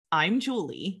I'm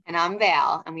Julie. And I'm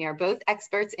Val, and we are both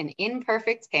experts in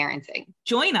imperfect parenting.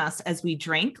 Join us as we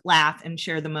drink, laugh, and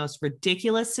share the most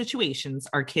ridiculous situations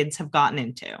our kids have gotten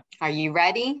into. Are you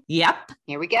ready? Yep.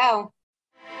 Here we go.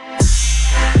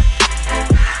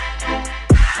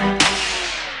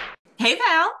 Hey,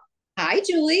 Val. Hi,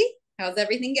 Julie. How's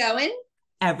everything going?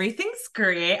 Everything's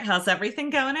great. How's everything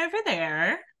going over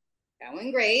there?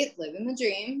 Going great. Living the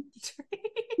dream.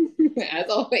 As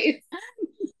always.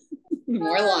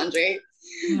 More laundry.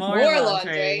 More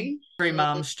laundry. Free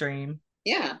mom stream.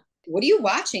 Yeah. What are you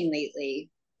watching lately?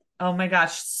 Oh my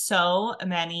gosh, so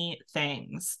many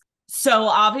things. So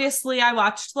obviously I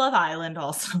watched Love Island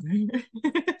all summer.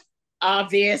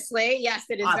 Obviously. Yes,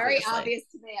 it is very obvious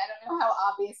to me. I don't know how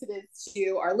obvious it is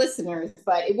to our listeners,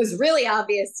 but it was really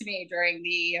obvious to me during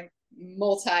the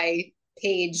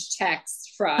multi-page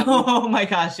text from oh my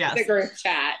gosh, yes, the group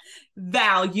chat.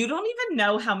 Val, you don't even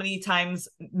know how many times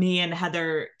me and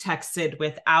Heather texted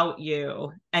without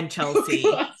you and Chelsea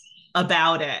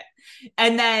about it.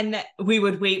 And then we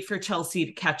would wait for Chelsea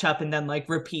to catch up and then like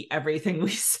repeat everything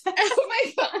we said. Oh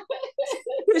my God.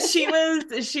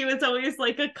 she was always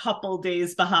like a couple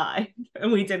days behind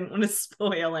and we didn't want to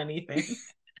spoil anything.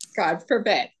 God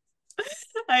forbid.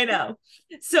 I know.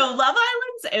 So Love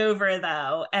Island's over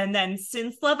though. And then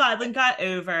since Love Island got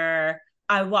over,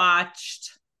 I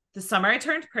watched The Summer I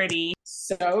Turned Pretty.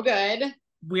 So good.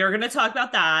 We're going to talk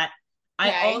about that. Okay.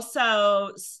 I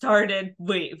also started,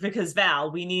 because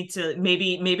Val, we need to,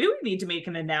 maybe we need to make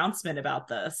an announcement about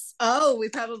this. Oh, we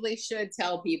probably should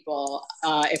tell people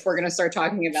if we're going to start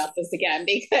talking about this again,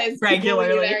 because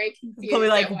regularly, will be very confused. We'll be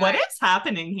like, what is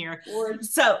happening here?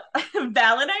 So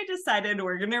Val and I decided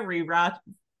we're going to rewatch.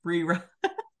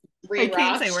 I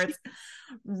can't say words.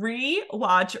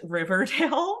 Rewatch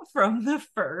Riverdale from the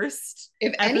first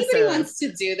If episode. Anybody wants to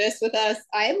do this with us,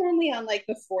 I am only on like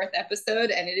the 4th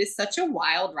episode and it is such a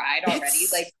wild ride already.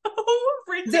 It's like so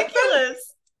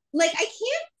ridiculous. Like I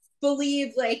can't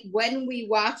believe like when we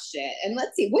watched it, and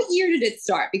let's see, what year did it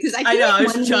start? Because I know, like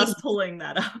I was just pulling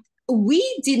that up.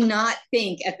 We did not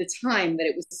think at the time that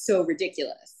it was so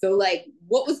ridiculous. So like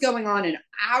what was going on in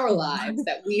our lives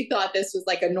that we thought this was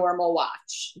like a normal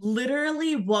watch?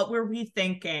 Literally, what were we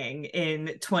thinking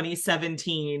in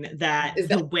 2017 that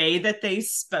the way that they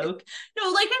spoke? No,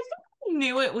 like I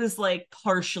knew it was like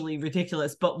partially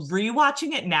ridiculous, but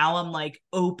rewatching it now, I'm like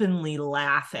openly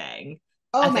laughing.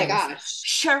 Oh my gosh.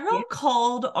 Cheryl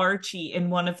called Archie in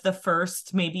one of the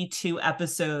first maybe 2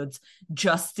 episodes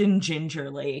Justin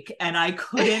Gingerlake, and I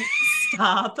couldn't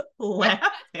stop laughing.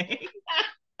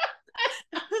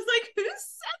 I was like, who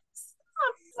said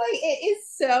stuff? Like, it is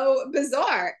so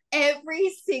bizarre. Every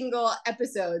single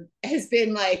episode has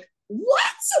been like, what?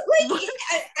 Like,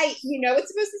 I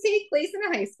it's supposed to take place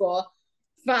in a high school.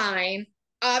 Fine.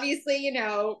 Obviously,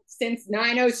 since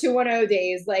 90210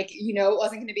 days, like, it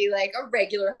wasn't going to be like a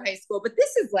regular high school, but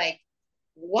this is like,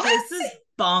 what? This is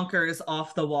bonkers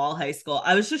off the wall high school.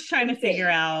 I was just trying to figure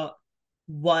out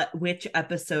which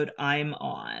episode I'm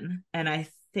on, and I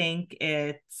think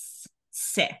it's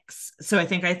 6. So I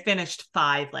think I finished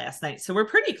 5 last night. So we're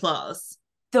pretty close.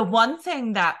 The one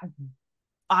thing that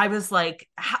I was like,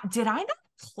 did I not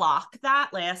clock that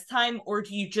last time, or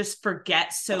do you just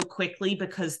forget so quickly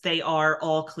because they are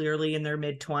all clearly in their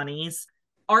mid-20s?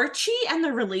 Archie and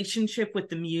the relationship with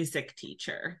the music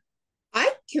teacher.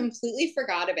 I completely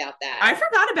forgot about that. I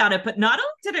forgot about it, but not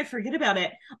only did I forget about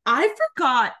it, I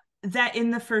forgot that in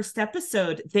the first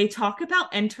episode, they talk about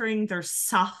entering their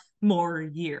sophomore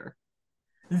year.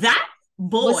 That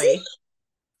boy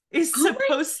is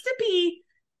supposed to be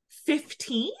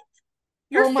 15.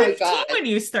 You're 15 when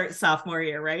you start sophomore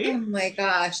year, right? Oh my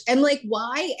gosh. And like,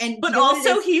 why? But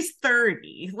also he's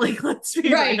 30. Like, let's be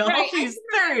real. Right. He's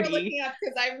 30. Looking up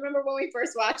because I remember when we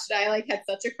first watched it, I like had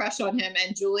such a crush on him,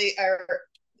 and Julie or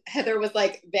Heather was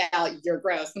like, Val, you're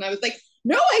gross. And I was like,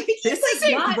 no, I think this he's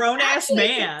like is a grown-ass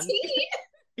man. 15.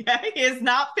 Yeah, he is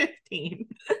not 15.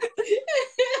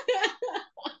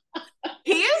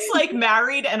 He is like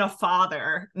married and a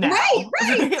father now. Right.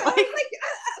 I was like, I'm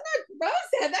not gross,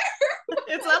 Heather.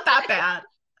 It's not that bad.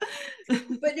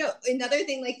 But no, another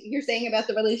thing, like you're saying about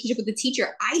the relationship with the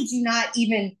teacher,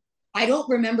 I don't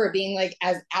remember being like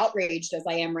as outraged as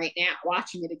I am right now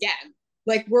watching it again.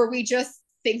 Like, were we just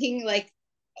thinking like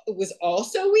it was all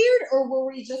so weird, or were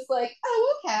we just like,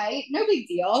 oh, okay, no big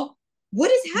deal?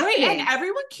 What is happening? Right, and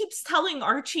everyone keeps telling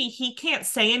Archie he can't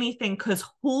say anything because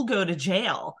he'll go to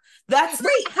jail. That's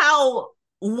right. Not how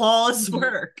laws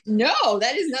work. No,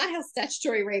 that is not how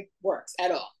statutory rape works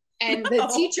at all. And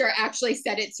the teacher actually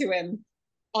said it to him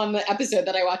on the episode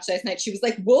that I watched last night. She was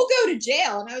like, "We'll go to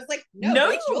jail," and I was like, "No,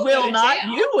 No, bitch, you we'll will go to not.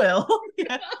 jail." You will.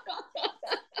 Yeah.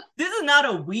 This is not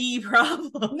a we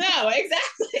problem. No,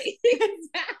 exactly.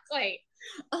 Exactly.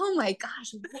 Oh my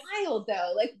gosh, wild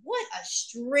though. Like, what a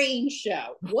strange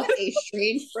show. What a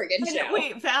strange friggin' And show.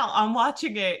 wait, Val, I'm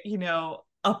watching it,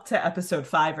 up to episode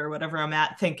 5 or whatever I'm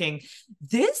at, thinking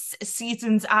this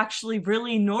season's actually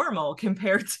really normal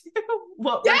compared to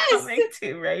what we're coming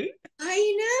to, right?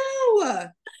 I know.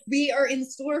 We are in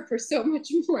store for so much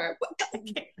more.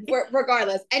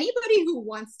 Regardless, anybody who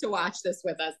wants to watch this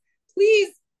with us, please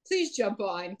jump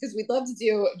on, because we'd love to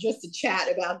do just a chat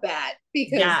about that,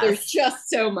 because there's just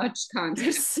so much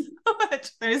content.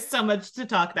 There's so much to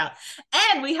talk about.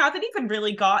 And we haven't even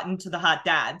really gotten to the hot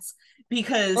dads,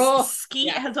 because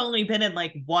Skeet has only been in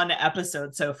like 1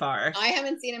 episode so far. I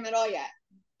haven't seen him at all yet.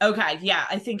 Okay, yeah,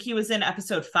 I think he was in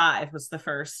episode 5 was the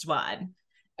first one.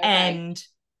 Okay. And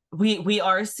we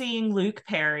are seeing Luke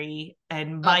Perry,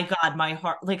 and my God, my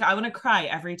heart, like, I want to cry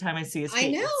every time I see his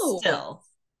face. I know. Still.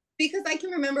 Because I do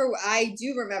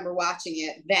remember watching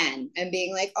it then and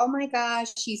being like, oh my gosh,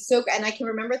 he's so good. And I can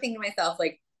remember thinking to myself,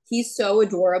 like, he's so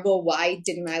adorable. Why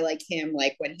didn't I like him,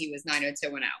 like, when he was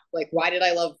 90210? Like, why did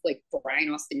I love, like,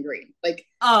 Brian Austin Green? Like,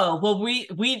 oh, well, we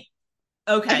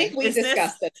okay. I think we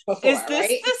discussed this before. Is this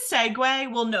right? The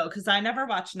segue? Well, no, because I never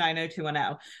watched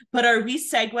 90210. But are we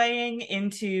segueing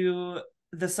into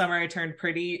The Summer I Turned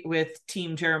Pretty with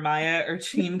Team Jeremiah or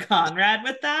Team Conrad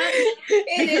with that?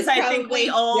 Because I think we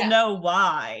all know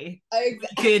why I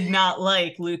did not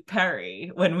like Luke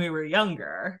Perry when we were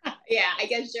younger. Yeah, I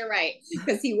guess you're right.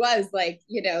 Because he was like,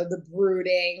 the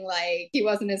brooding, like, he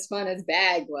wasn't as fun as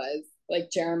Bag was, like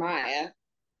Jeremiah.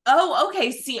 Oh,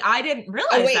 okay. See, I didn't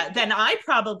realize that. Then I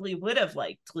probably would have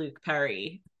liked Luke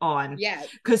Perry on. Yeah.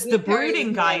 Because the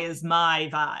brooding guy is my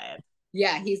vibe.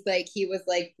 Yeah, he was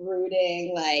like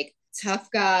brooding, like tough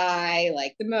guy,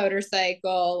 like the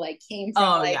motorcycle, like came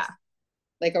from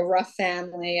like a rough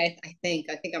family. I think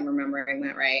I'm remembering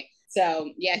that right.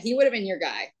 So yeah, he would have been your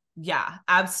guy. Yeah,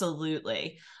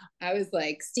 absolutely. I was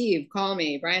like, Steve, call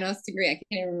me. Brian Austin Green. I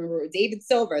can't even remember. David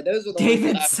Silver. Those were the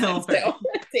David ones Silver.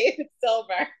 David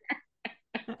Silver.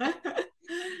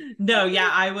 No, yeah,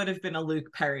 I would have been a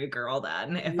Luke Perry girl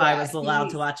then if I was allowed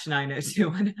to watch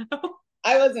 90210.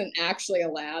 I wasn't actually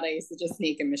allowed. I used to just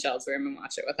sneak in Michelle's room and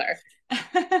watch it with her.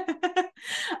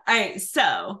 All right,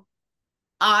 so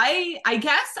I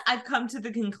guess I've come to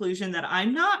the conclusion that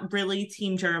I'm not really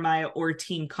Team Jeremiah or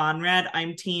Team Conrad.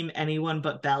 I'm Team anyone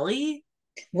but Belly.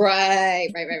 Right.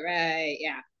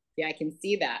 Yeah, I can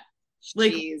see that.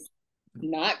 She's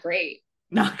not great.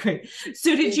 Not great.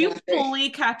 So did you fully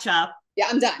catch up? Yeah,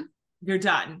 I'm done. You're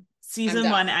done. Season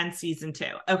 1 and season 2.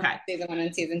 Okay. Season 1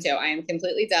 and season 2. I am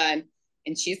completely done.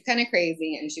 And she's kind of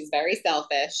crazy and she's very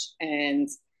selfish. And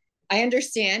I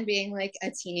understand being like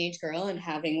a teenage girl and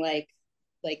having like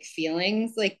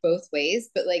feelings like both ways,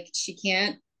 but like she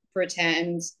can't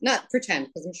not pretend,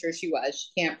 because I'm sure she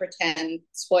can't pretend,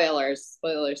 spoilers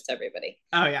to everybody.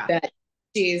 Oh yeah. That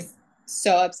she's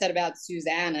so upset about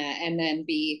Susanna and then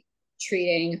be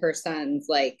treating her sons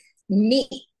like meat,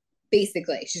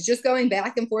 basically. She's just going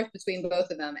back and forth between both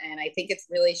of them. And I think it's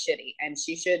really shitty. And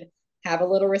she should have a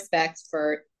little respect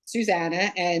for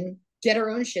Susanna and get her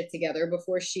own shit together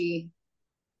before she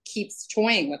keeps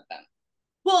toying with them.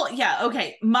 Well, yeah,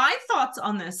 okay. My thoughts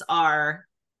on this are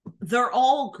they're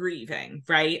all grieving,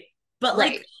 right? But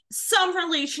like some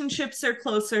relationships are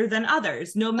closer than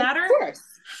others. No matter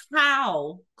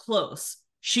how close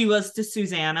she was to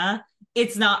Susanna,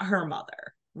 it's not her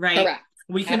mother, right? Correct.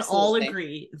 We can all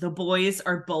agree the boys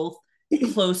are both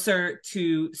closer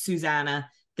to Susanna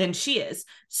than she is.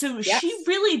 So she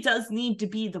really does need to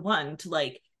be the one to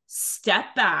like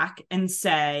step back and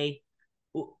say,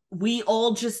 we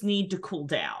all just need to cool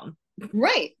down.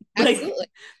 Right. Absolutely. Like,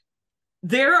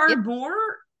 there are more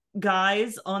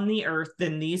guys on the earth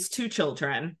than these 2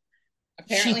 children.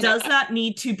 Apparently she does not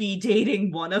need to be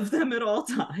dating one of them at all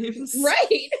times.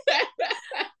 Right.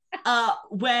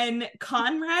 When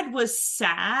Conrad was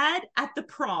sad at the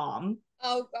prom.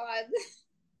 Oh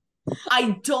God.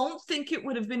 I don't think it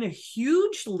would have been a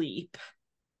huge leap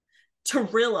to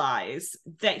realize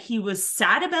that he was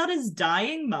sad about his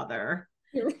dying mother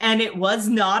and it was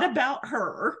not about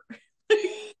her.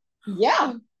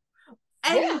 Yeah.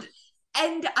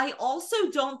 And I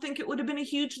also don't think it would have been a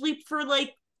huge leap for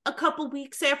like a couple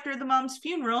weeks after the mom's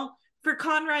funeral for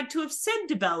Conrad to have said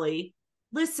to Belly,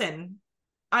 listen,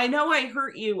 I know I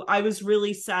hurt you. I was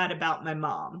really sad about my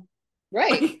mom.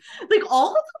 Right. Like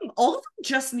all of them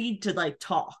just need to like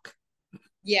talk.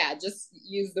 Yeah, just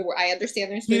use the word. I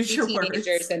understand they're supposed to be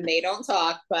teenagers and they don't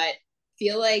talk, but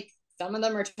feel like some of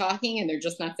them are talking and they're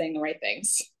just not saying the right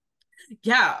things.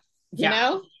 Yeah. You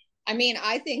know? I mean,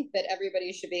 I think that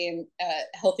everybody should be in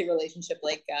a healthy relationship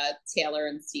like Taylor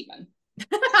and Steven.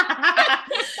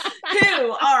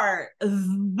 Who are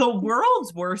the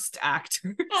world's worst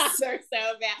actors. They're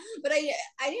so bad. But I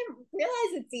didn't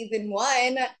realize it season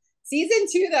 1. Season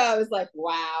 2, though, I was like,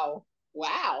 wow.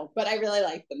 But I really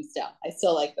like them still. I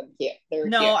still like them cute. They're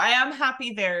no, cute. I am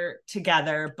happy they're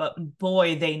together, but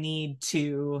boy, they need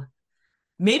to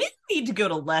go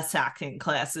to less acting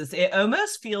classes. It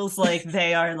almost feels like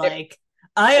they are like,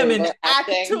 I am an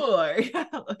actor.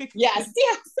 Yes.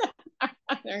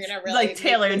 They're gonna really like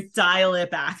Taylor, dial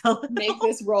it back. Make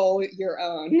this role your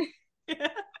own.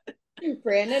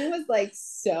 Brandon was like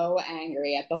so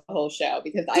angry at the whole show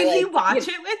because did he watch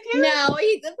it with you? No,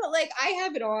 he did, but like I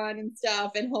have it on and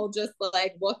stuff, and he'll just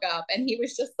like look up, and he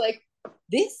was just like,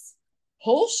 "This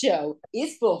whole show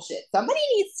is bullshit. Somebody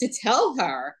needs to tell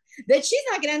her that she's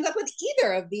not going to end up with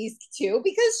either of these two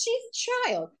because she's a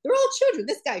child. They're all children.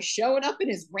 This guy's showing up in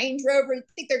his Range Rover. You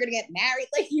think they're going to get married?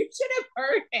 Like, you should have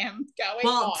heard him going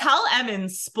Well, tell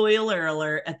Emmons, spoiler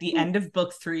alert, at the end of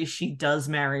book 3, she does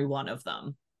marry one of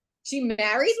them. She marries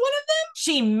one of them?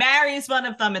 She marries one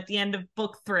of them at the end of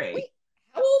book 3. Wait,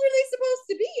 how old are they supposed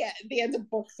to be at the end of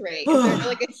book 3? Is there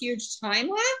like a huge time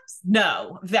lapse?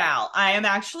 No, Val, I am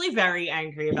actually very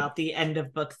angry about the end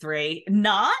of book 3.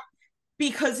 Not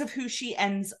because of who she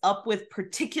ends up with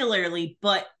particularly,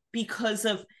 but because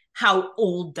of how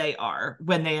old they are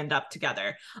when they end up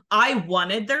together. I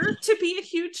wanted there to be a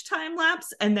huge time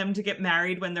lapse and them to get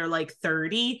married when they're like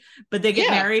 30, but they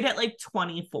get married at like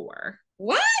 24.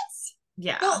 What?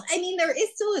 Yeah. Well, I mean, there is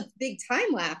still a big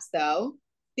time lapse though,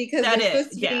 because that they're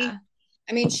supposed to be,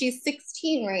 I mean, she's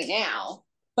 16 right now,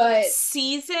 but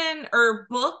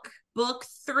book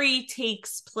 3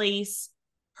 takes place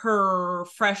her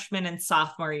freshman and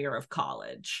sophomore year of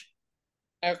college.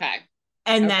 Okay.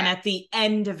 And then at the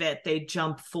end of it, they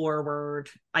jump forward.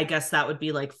 I guess that would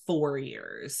be like 4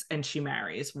 years, and she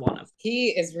marries one of them. He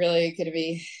is really going to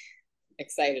be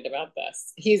excited about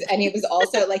this. He was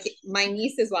also like, my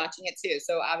niece is watching it too.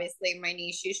 So obviously my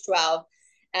niece, she's 12.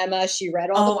 Emma, she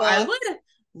read all the books. I would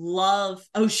love,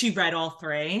 she read all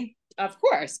 3? Of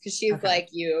course, because she's like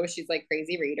you. She's like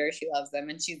crazy reader. She loves them.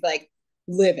 And she's like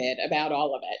livid about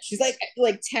all of it. She's like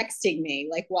texting me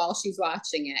like while she's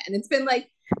watching it. And it's been like,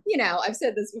 you know, I've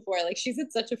said this before, like she's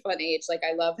at such a fun age. Like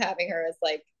I love having her as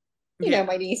like, you know,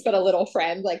 my niece, but a little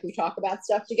friend. Like we talk about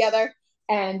stuff together.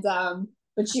 And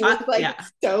but she was like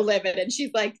so livid, and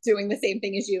she's like doing the same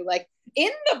thing as you, like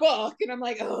in the book. And I'm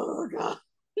like, oh God,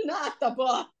 not the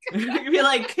book. You'd be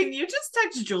like, can you just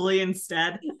text Julie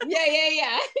instead?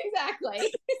 Yeah,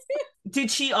 exactly. Did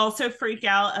she also freak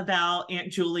out about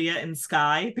Aunt Julia and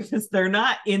Sky? Because they're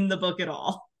not in the book at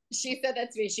all. She said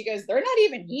that to me. She goes, they're not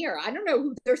even here. I don't know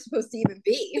who they're supposed to even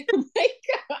be. I'm like,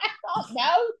 I don't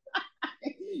know.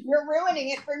 You're ruining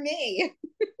it for me.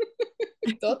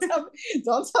 Don't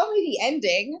tell me the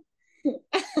ending.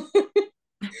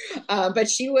 But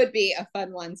she would be a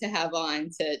fun one to have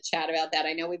on to chat about that.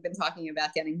 I know we've been talking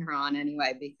about getting her on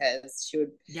anyway, because she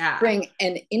would bring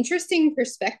an interesting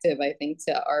perspective, I think,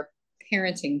 to our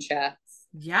parenting chats.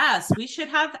 Yes, we should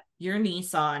have your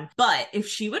niece on. But if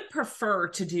she would prefer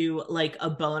to do like a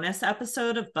bonus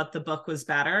episode of But the Book Was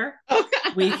Better,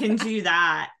 we can do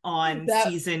that on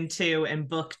season 2 and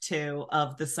book 2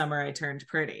 of The Summer I Turned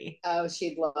Pretty. Oh,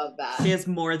 she'd love that. She is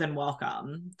more than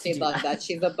welcome. She'd love that.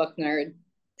 She's a book nerd.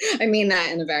 I mean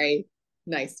that in a very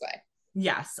nice way.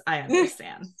 Yes, I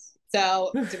understand.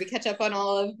 So did we catch up on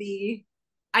all of the...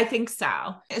 I think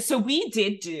so. So we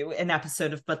did do an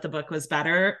episode of But the Book Was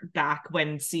Better back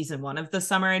when season 1 of The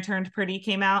Summer I Turned Pretty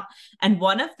came out. And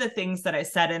one of the things that I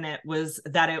said in it was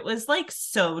that it was like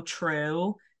so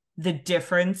true, the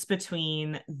difference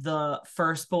between the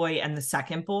first boy and the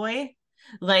second boy.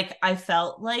 Like I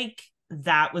felt like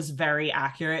that was very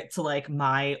accurate to like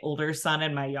my older son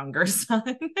and my younger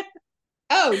son.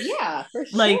 Oh, yeah, for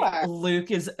sure. Like,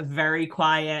 Luke is very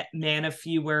quiet, man of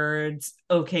few words,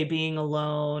 okay being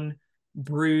alone,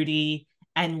 broody.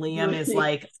 And Liam is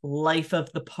like life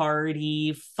of the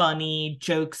party, funny,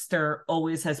 jokester,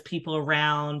 always has people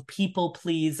around, people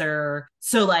pleaser.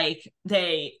 So, like,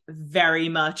 they very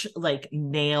much, like,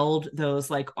 nailed those,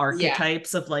 like,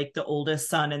 archetypes of, like, the oldest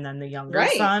son and then the younger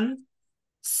son.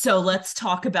 So, let's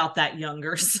talk about that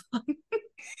younger son.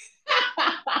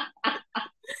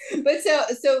 But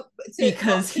so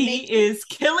because he is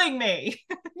killing me.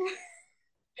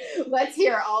 Let's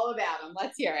hear all about him.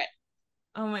 Let's hear it.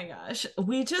 Oh my gosh.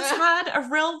 We just had a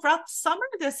real rough summer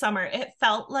this summer. It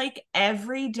felt like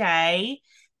every day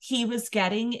he was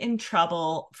getting in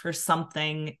trouble for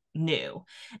something new.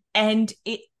 And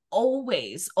it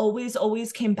always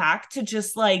came back to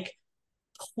just like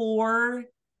poor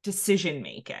decision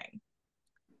making.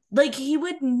 Like he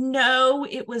would know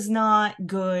it was not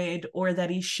good or that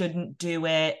he shouldn't do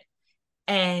it.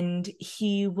 And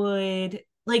he would,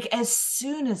 like, as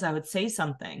soon as I would say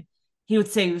something, he would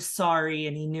say he was sorry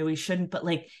and he knew he shouldn't. But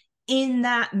like in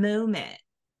that moment,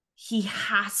 he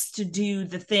has to do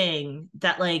the thing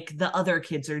that like the other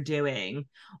kids are doing,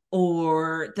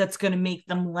 or that's going to make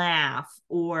them laugh,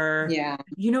 or Yeah.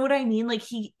 you know what I mean? Like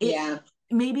Yeah.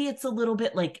 maybe it's a little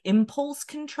bit like impulse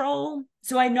control.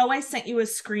 So I know I sent you a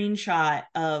screenshot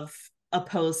of a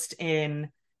post in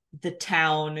the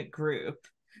town group.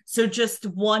 So just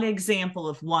one example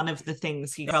of one of the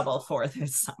things he got in trouble for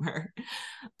this summer.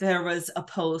 There was a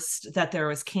post that there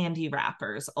was candy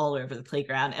wrappers all over the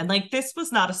playground. And like this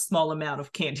was not a small amount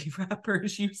of candy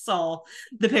wrappers. You saw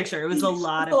the picture. It was a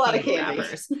lot of candy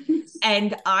wrappers.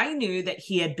 And I knew that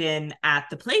he had been at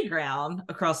the playground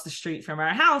across the street from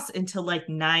our house until like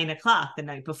 9 o'clock the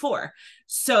night before.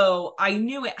 So I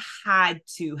knew it had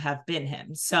to have been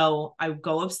him. So I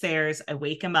go upstairs, I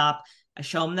wake him up, I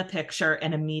show him the picture,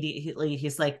 and immediately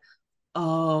he's like,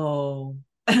 oh.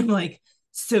 And I'm like,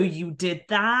 so you did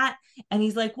that? And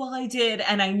he's like, well, I did.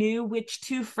 And I knew which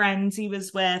two friends he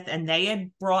was with, and they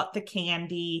had brought the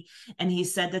candy. And he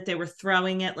said that they were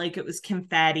throwing it like it was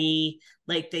confetti,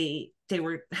 like they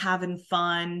were having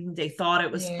fun. They thought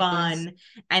it was fun.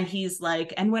 And he's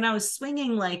like, and when I was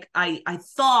swinging, like I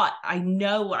thought, I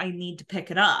know I need to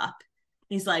pick it up.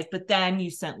 He's like, but then you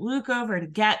sent Luke over to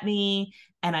get me,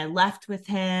 and I left with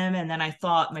him. And then I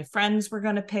thought my friends were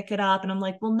going to pick it up. And I'm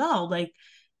like, well, no, like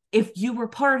if you were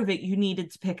part of it, you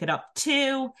needed to pick it up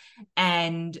too.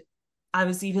 And I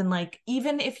was even like,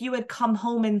 even if you had come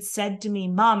home and said to me,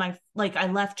 Mom, I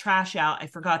left trash out, I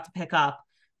forgot to pick up,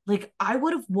 like I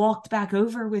would have walked back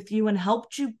over with you and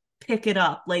helped you pick it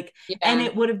up. Like, and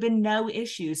it would have been no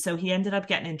issue. So he ended up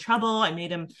getting in trouble. I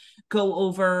made him go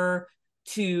over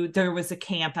to, there was a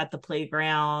camp at the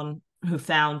playground who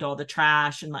found all the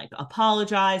trash and like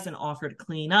apologized and offered to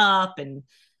clean up and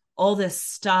all this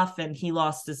stuff. And he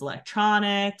lost his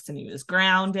electronics and he was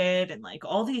grounded and like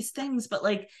all these things. But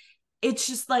like, it's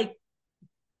just like,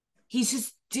 he's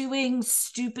just doing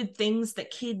stupid things that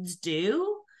kids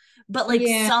do. But like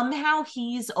somehow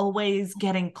he's always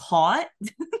getting caught.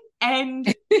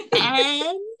 and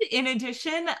in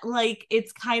addition, like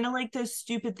it's kind of like those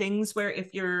stupid things where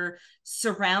if you're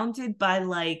surrounded by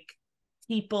like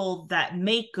people that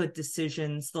make good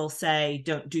decisions, they'll say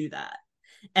don't do that.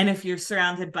 And if you're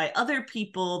surrounded by other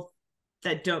people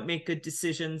that don't make good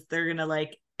decisions, they're gonna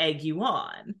like egg you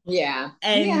on.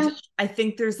 And I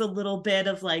think there's a little bit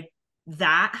of like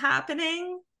that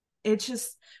happening. It's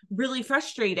just really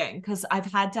frustrating because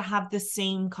I've had to have the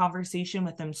same conversation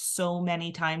with him so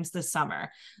many times this summer.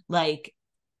 Like,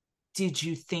 did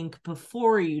you think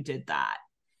before you did that?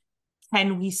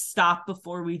 Can we stop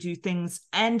before we do things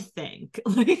and think?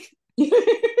 Like,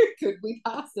 could we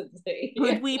possibly?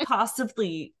 Could we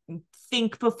possibly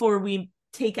think before we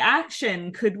take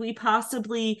action? Could we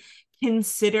possibly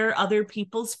consider other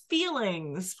people's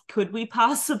feelings? Could we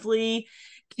possibly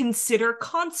consider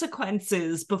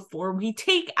consequences before we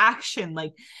take action?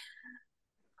 Like,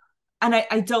 and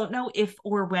I don't know if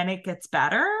or when it gets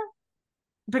better,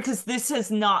 because this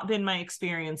has not been my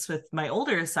experience with my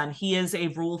older son. He is a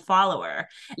rule follower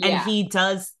and he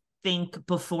does think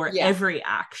before every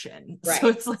action. So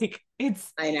it's like,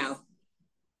 I know.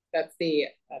 That's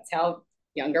how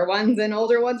younger ones and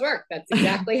older ones work. That's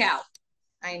exactly how.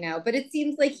 I know. But it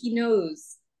seems like he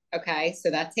knows. Okay, so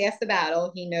that's half the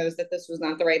battle. He knows that this was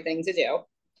not the right thing to do.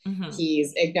 Mm-hmm.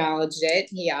 He's acknowledged it.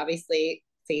 He obviously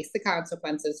faced the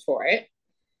consequences for it.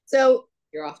 So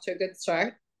you're off to a good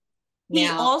start. He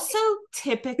also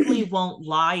typically won't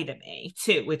lie to me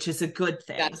too, which is a good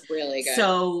thing. That's really good.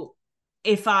 So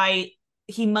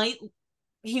he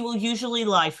will usually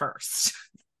lie first.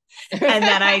 And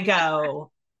then I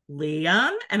go,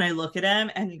 Liam, and I look at him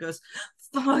and he goes,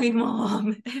 fine,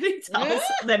 Mom. And he tells,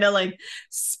 then it like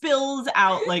spills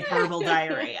out like verbal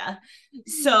diarrhea.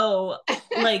 So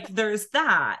like there's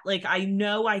that. Like I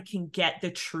know I can get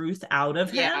the truth out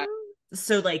of him.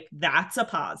 So like that's a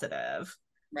positive.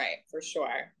 Right, for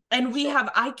sure. And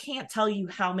I can't tell you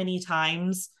how many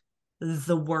times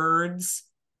the words,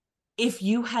 if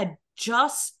you had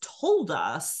just told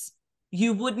us,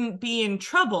 you wouldn't be in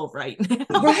trouble right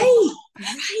now. Right.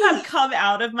 Have come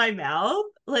out of my mouth.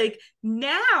 Like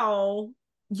now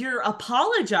you're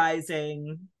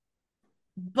apologizing,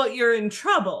 but you're in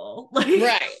trouble. Like,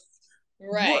 right.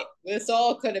 Right. This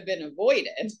all could have been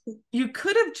avoided. You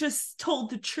could have just told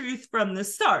the truth from the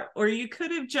start, or you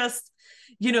could have just,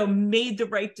 you know, made the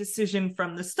right decision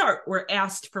from the start, or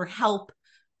asked for help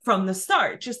from the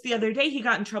start. Just the other day, he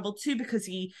got in trouble too because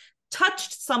he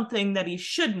touched something that he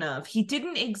shouldn't have. He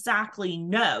didn't exactly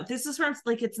know. This is where I'm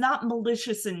like, it's not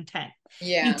malicious intent.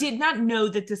 Yeah. He did not know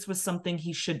that this was something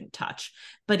he shouldn't touch,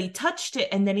 but he touched it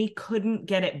and then he couldn't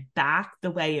get it back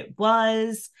the way it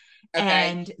was. Okay.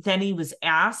 And then he was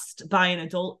asked by an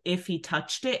adult if he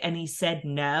touched it, and he said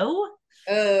no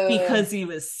because he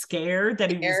was scared that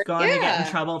he was going to get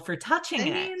in trouble for touching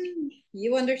it. Mean,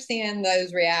 you understand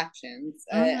those reactions.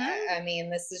 I mean,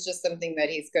 this is just something that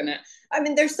he's gonna. I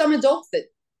mean, there's some adults that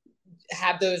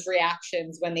have those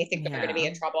reactions when they think they're going to be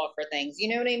in trouble for things. You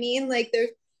know what I mean? Like,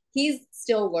 he's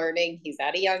still learning. He's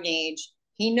at a young age.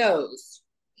 He knows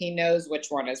which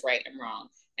one is right and wrong,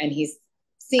 and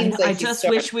I just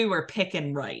wish we were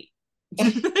picking right.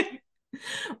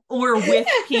 Or with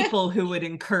people who would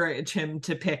encourage him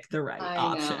to pick the right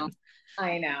option.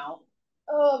 I know.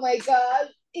 Oh my God.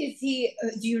 Do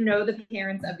you know the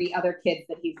parents of the other kids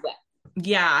that he's with?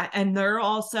 Yeah, and they're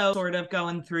also sort of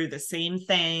going through the same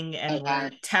thing, and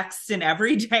we're texting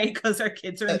every day because our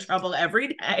kids are in trouble every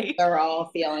day. They're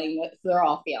all feeling it.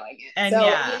 And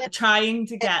so, trying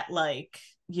to get, like,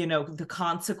 you know, the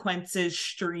consequences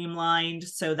streamlined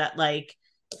so that, like,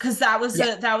 because that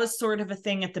was sort of a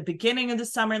thing at the beginning of the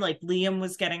summer, like Liam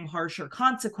was getting harsher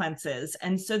consequences.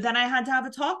 And so then I had to have a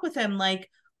talk with him, like,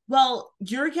 well,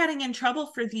 you're getting in trouble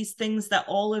for these things that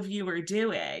all of you are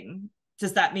doing.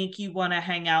 Does that make you want to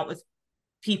hang out with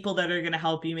people that are going to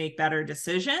help you make better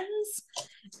decisions?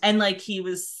 And like, he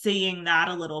was seeing that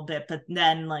a little bit, but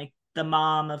then like the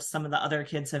mom of some of the other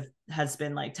kids has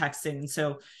been like texting.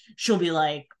 So she'll be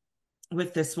like,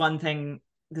 with this one thing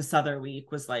this other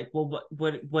week was like, well,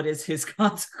 what is his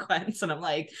consequence? And I'm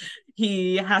like,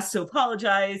 he has to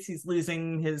apologize. He's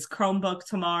losing his Chromebook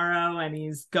tomorrow and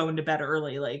he's going to bed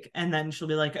early. Like, and then she'll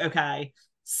be like, okay,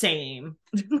 same.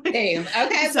 Okay,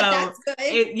 so that's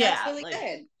good. That's really like,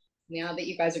 good. Now that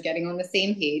you guys are getting on the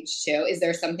same page too, is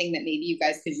there something that maybe you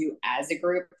guys could do as a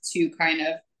group to kind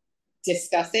of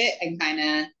discuss it and kind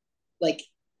of like,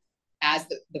 as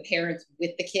the parents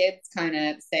with the kids, kind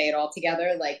of say it all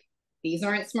together, like, these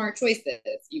aren't smart choices.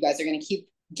 You guys are going to keep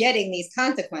getting these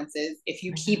consequences if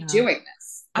you keep doing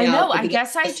this. I know. I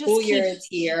guess I just school year is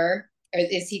here.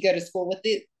 Is he go to school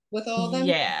with all of them?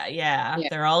 Yeah.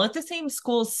 They're all at the same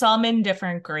school, some in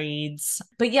different grades.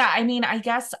 But yeah, I mean, I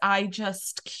guess I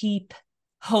just keep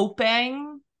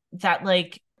hoping that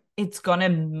like it's gonna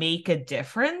make a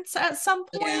difference at some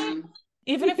point. Yeah.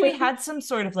 Even if we had some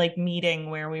sort of like meeting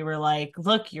where we were like,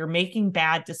 look, you're making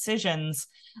bad decisions.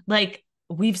 Like,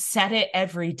 we've said it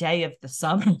every day of the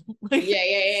summer. Like,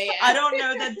 yeah. I don't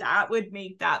know that would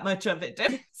make that much of a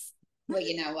difference. Well,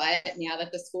 you know what? Now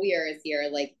that the school year is here,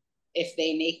 like, if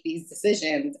they make these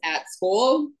decisions at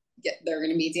school, they're going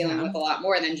to be dealing with a lot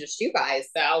more than just you guys.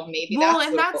 So maybe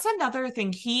that's another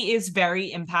thing. He is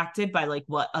very impacted by like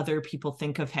what other people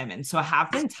think of him. And so I have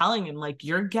been telling him, like,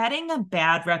 you're getting a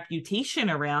bad reputation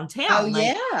around town. Oh,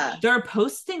 like, they're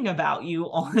posting about you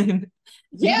on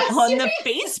the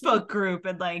Facebook group.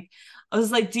 And like, I was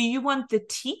like, do you want the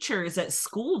teachers at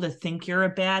school to think you're a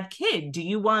bad kid? Do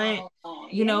you want,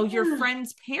 you know, your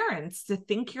friends' parents to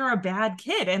think you're a bad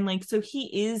kid? And like, so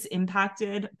he is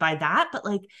impacted by that, but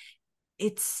like,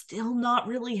 it's still not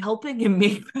really helping him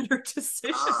make better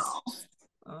decisions.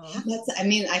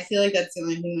 I feel like that's the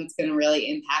only thing that's going to really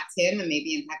impact him and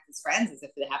maybe impact his friends is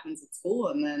if it happens at school.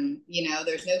 And then, you know,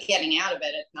 there's no getting out of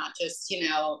it. It's not just, you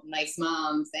know, nice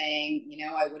mom saying, you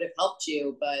know, I would have helped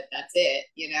you, but that's it,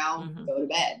 you know, go to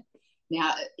bed.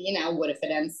 Now, you know, what if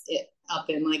it ends up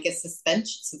in like a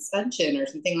suspension or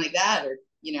something like that? Or,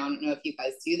 you know, I don't know if you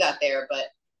guys do that there, but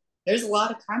there's a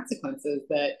lot of consequences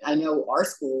that I know our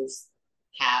schools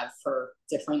have for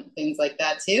different things like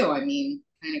that too. I mean,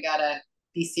 kind of gotta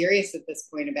be serious at this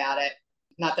point about it.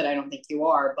 Not that I don't think you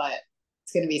are, but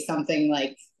it's going to be something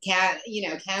like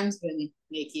Cam's been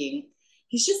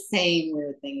he's just saying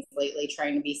weird things lately,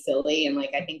 trying to be silly. And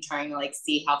like, I think trying to like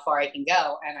see how far I can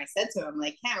go. And I said to him,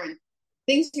 like, Cameron,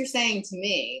 things you're saying to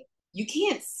me, you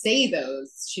can't say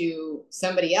those to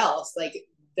somebody else. Like,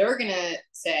 they're going to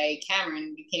say,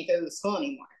 Cameron, you can't go to school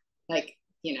anymore. Like,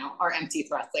 you know, our empty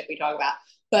threats like we talk about.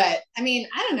 But I mean,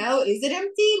 I don't know. Is it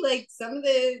empty? Like,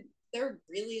 they're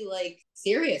really like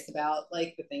serious about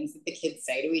like the things that the kids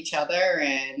say to each other.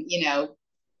 And, you know,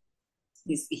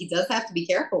 he does have to be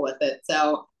careful with it.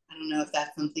 So I don't know if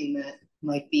that's something that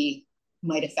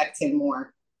might affect him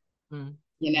more,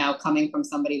 you know, coming from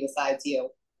somebody besides you.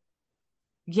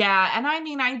 Yeah, and I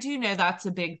mean, I do know that's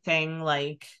a big thing,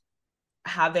 like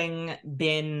having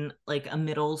been like a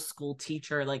middle school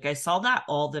teacher, like I saw that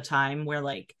all the time where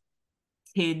like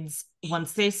kids,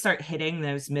 once they start hitting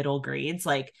those middle grades,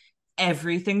 like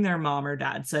everything their mom or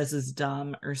dad says is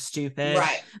dumb or stupid.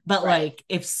 Right. But Right. like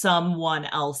if someone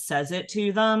else says it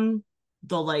to them,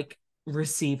 they'll like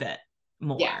receive it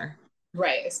more. Yeah.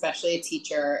 Right. Especially a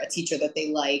teacher that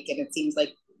they like. And it seems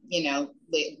like,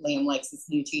 Liam likes this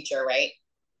new teacher, right?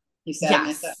 You said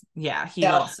yes. Yeah, he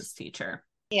loves his teacher.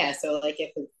 Yeah. So like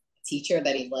if a teacher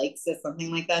that he likes says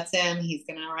something like that to him, he's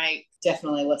gonna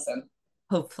definitely listen.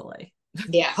 Hopefully.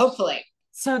 Yeah, hopefully.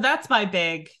 So that's my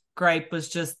big gripe, was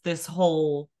just this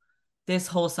whole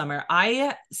summer.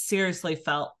 I seriously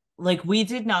felt like we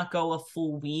did not go a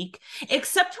full week,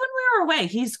 except when we were away.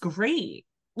 He's great.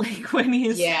 Like when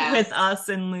he's with us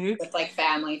and Luke. With like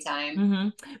family time. Mm-hmm.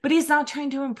 But he's not trying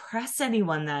to impress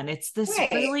anyone then. It's this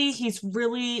he's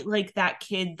really like that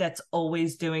kid that's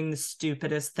always doing the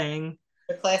stupidest thing.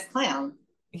 The class clown.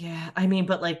 Yeah, I mean,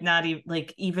 but like not even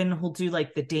like even he'll do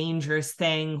like the dangerous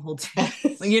thing. He'll do,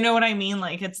 you know what I mean?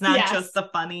 Like it's not just the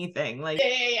funny thing. Like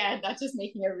yeah, not just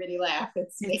making everybody laugh.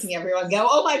 It's making everyone go,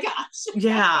 "Oh my gosh!"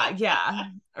 yeah.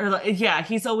 Or like, yeah,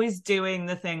 he's always doing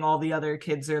the thing. All the other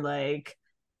kids are like,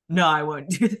 "No, I won't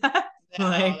do that." No,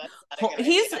 like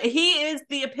he is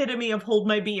the epitome of hold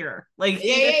my beer. Like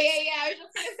yeah. I was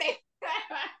just gonna say.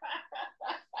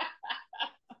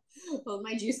 Hold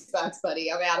my juice box,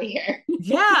 buddy. I'm out of here.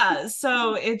 Yeah.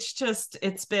 So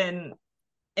it's been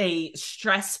a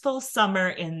stressful summer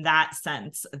in that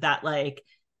sense, that like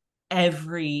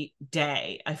every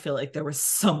day I feel like there was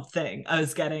something I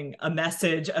was getting a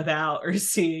message about or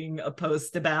seeing a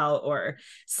post about or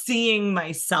seeing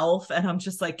myself. And I'm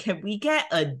just like, can we get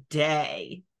a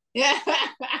day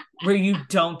where you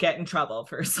don't get in trouble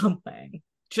for something?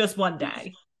 Just one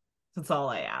day. That's all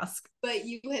I ask. But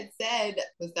you had said,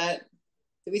 did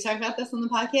we talk about this on the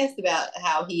podcast about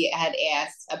how he had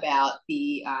asked about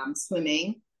the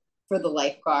swimming for the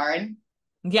lifeguard?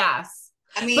 Yes.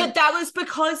 I mean, but that was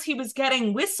because he was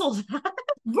getting whistled at.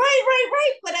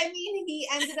 Right. But I mean, he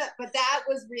ended up, but that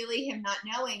was really him not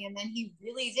knowing. And then he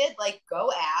really did like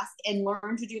go ask and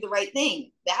learn to do the right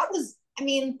thing. That was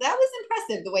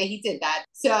impressive the way he did that.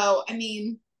 So, I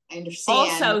mean, I understand.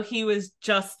 Also, he was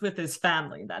just with his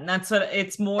family then. That's what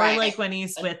it's more like when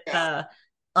he's with the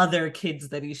other kids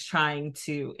that he's trying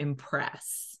to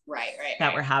impress. Right.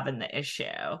 That were having the issue.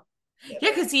 Yeah,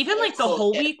 because even like the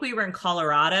whole week we were in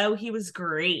Colorado, he was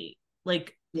great.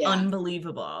 Like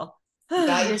unbelievable. You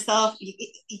got yourself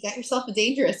a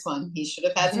dangerous one. He should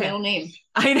have had the middle name.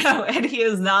 I know, and he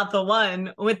is not the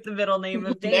one with the middle name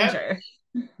of danger.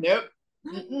 Nope.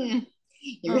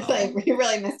 You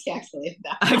really miscalculated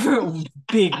that. I've a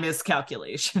big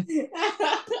miscalculation.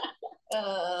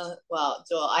 Well,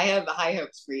 Joel, I have high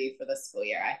hopes for you for this school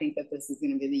year. I think that this is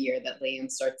going to be the year that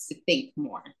Liam starts to think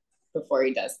more before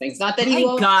he does things. Not that he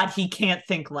won't. God, he can't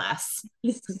think less.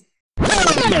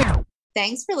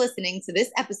 Thanks for listening to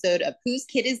this episode of Whose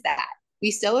Kid Is That?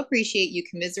 We so appreciate you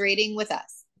commiserating with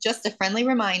us. Just a friendly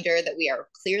reminder that we are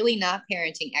clearly not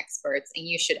parenting experts, and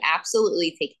you should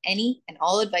absolutely take any and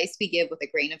all advice we give with a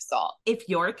grain of salt. If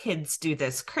your kids do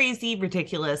this crazy,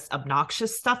 ridiculous,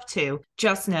 obnoxious stuff too,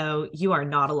 just know you are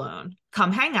not alone.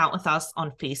 Come hang out with us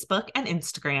on Facebook and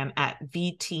Instagram at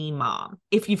VTMom.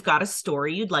 If you've got a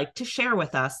story you'd like to share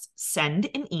with us, send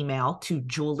an email to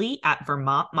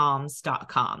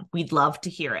julie@vermontmoms.com. We'd love to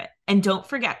hear it. And don't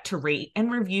forget to rate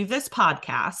and review this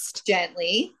podcast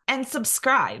gently and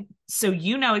subscribe so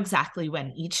you know exactly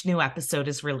when each new episode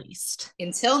is released.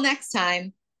 Until next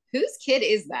time, whose kid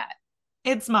is that?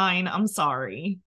 It's mine. I'm sorry.